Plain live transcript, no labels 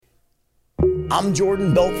I'm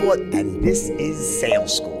Jordan Belfort, and this is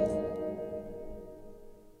Sales School.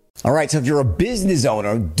 All right, so if you're a business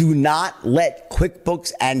owner, do not let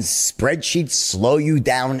QuickBooks and spreadsheets slow you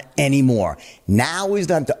down anymore. Now is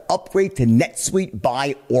the time to upgrade to NetSuite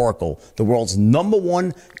by Oracle, the world's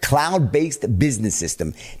 #1 cloud-based business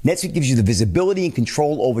system. NetSuite gives you the visibility and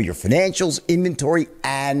control over your financials, inventory,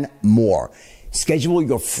 and more. Schedule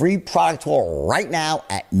your free product tour right now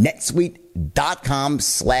at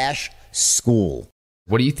netsuite.com/school.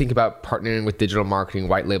 What do you think about partnering with digital marketing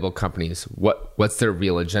white label companies? What's their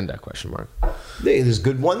real agenda? ? There's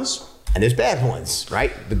good ones and there's bad ones,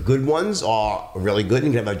 right? The good ones are really good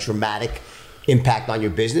and can have a dramatic impact on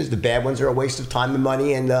your business. The bad ones are a waste of time and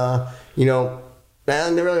money, and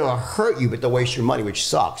and they really don't hurt you, but they'll waste your money, which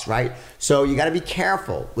sucks, right? So you got to be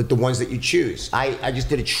careful with the ones that you choose. I just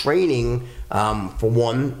did a training for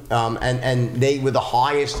one, and they were the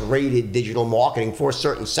highest rated digital marketing for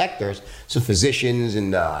certain sectors. So physicians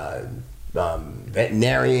and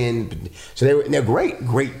veterinarian. So they're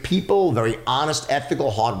great people, very honest,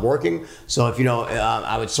 ethical, hardworking. So if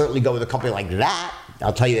I would certainly go with a company like that.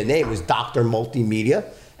 I'll tell you the name. It was Dr. Multimedia.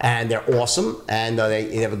 And they're awesome, and they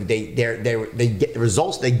get the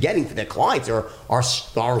results they're getting for their clients are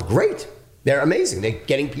great. They're amazing. They're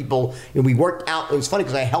getting people. We worked out. And it's funny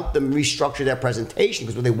because I helped them restructure their presentation,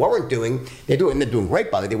 because what they weren't doing, they're doing great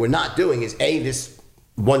by the way. They were not doing is A, this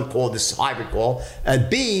one call, this hybrid call, and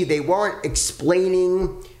B, they weren't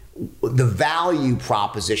explaining the value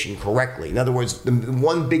proposition correctly. In other words, the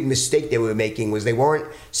one big mistake they were making was they weren't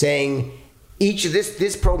saying, each of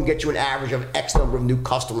this program gets you an average of X number of new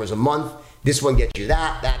customers a month. This one gets you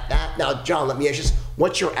that. Now, John, let me ask you this.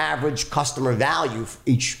 What's your average customer value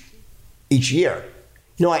each year?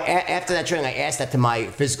 After that training, I asked that to my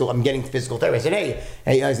I'm getting physical therapy. I said,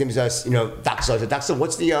 hey, his name is, Dr. So I said, Dr.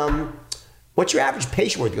 What's your average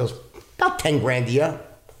patient worth? He goes, about 10 grand a year.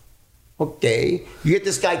 Okay. You get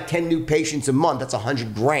this guy 10 new patients a month, that's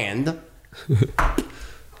 100 grand.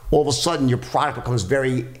 All of a sudden, your product becomes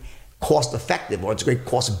very cost effective, or it's a great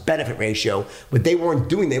cost benefit ratio, but they weren't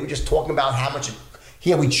doing. They were just talking about how much.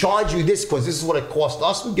 We charge you this because this is what it cost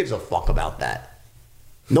us. Who gives a fuck about that?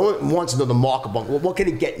 No one wants to know the market bunk. Well, what can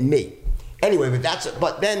it get me? Anyway,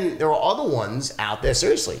 but then there are other ones out there,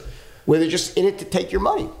 seriously, where they're just in it to take your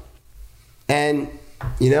money, and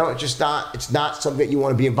it's not something that you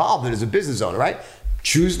want to be involved in as a business owner, right?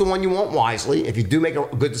 Choose the one you want wisely. If you do make a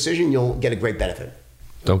good decision, you'll get a great benefit.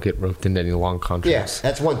 Don't get roped into any long contracts. Yes,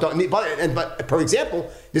 that's one. But for example,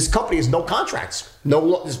 this company has no contracts,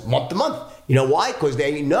 this month to month. You know why? Because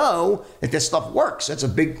they know that this stuff works. That's a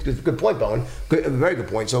good point, Bowen. A very good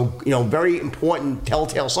point. So very important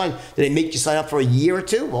telltale sign. Did they make you sign up for a year or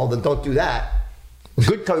two? Well, then don't do that. A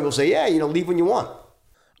good company will say, leave when you want.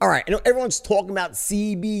 All right, I know everyone's talking about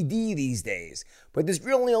CBD these days, but there's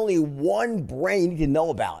really only one brand you need to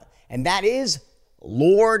know about, and that is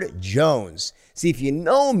Lord Jones. See, if you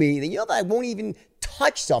know me, then you know that I won't even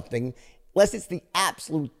touch something unless it's the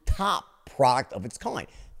absolute top product of its kind.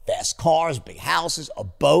 Fast cars, big houses, a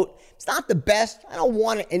boat. It's not the best. I don't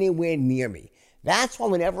want it anywhere near me. That's why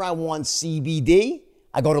whenever I want CBD,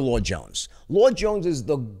 I go to Lord Jones. Lord Jones is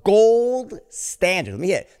the gold standard. Let me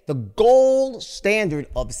hear it. The gold standard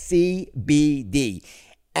of CBD.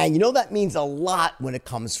 And that means a lot when it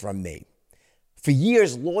comes from me. For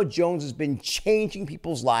years, Lord Jones has been changing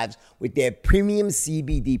people's lives with their premium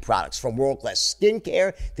CBD products, from world-class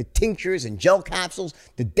skincare to tinctures and gel capsules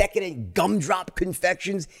to decadent gumdrop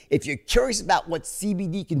confections. If you're curious about what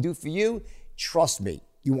CBD can do for you, trust me,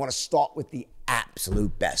 you want to start with the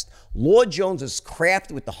absolute best. Lord Jones is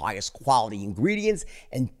crafted with the highest quality ingredients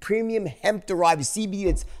and premium hemp-derived CBD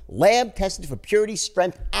that's lab-tested for purity,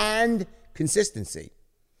 strength, and consistency.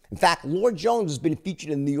 In fact, Lord Jones has been featured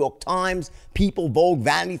in the New York Times, People, Vogue,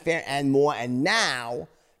 Vanity Fair, and more. And now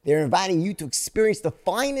they're inviting you to experience the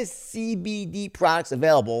finest CBD products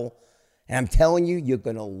available. And I'm telling you, you're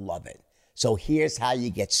going to love it. So here's how you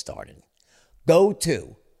get started. Go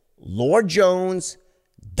to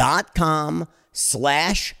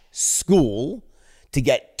lordjones.com/school to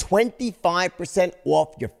get 25%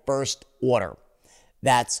 off your first order.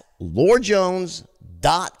 That's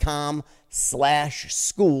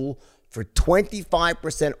lordjones.com/school for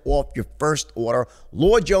 25% off your first order.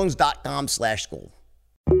 lordjones.com/school.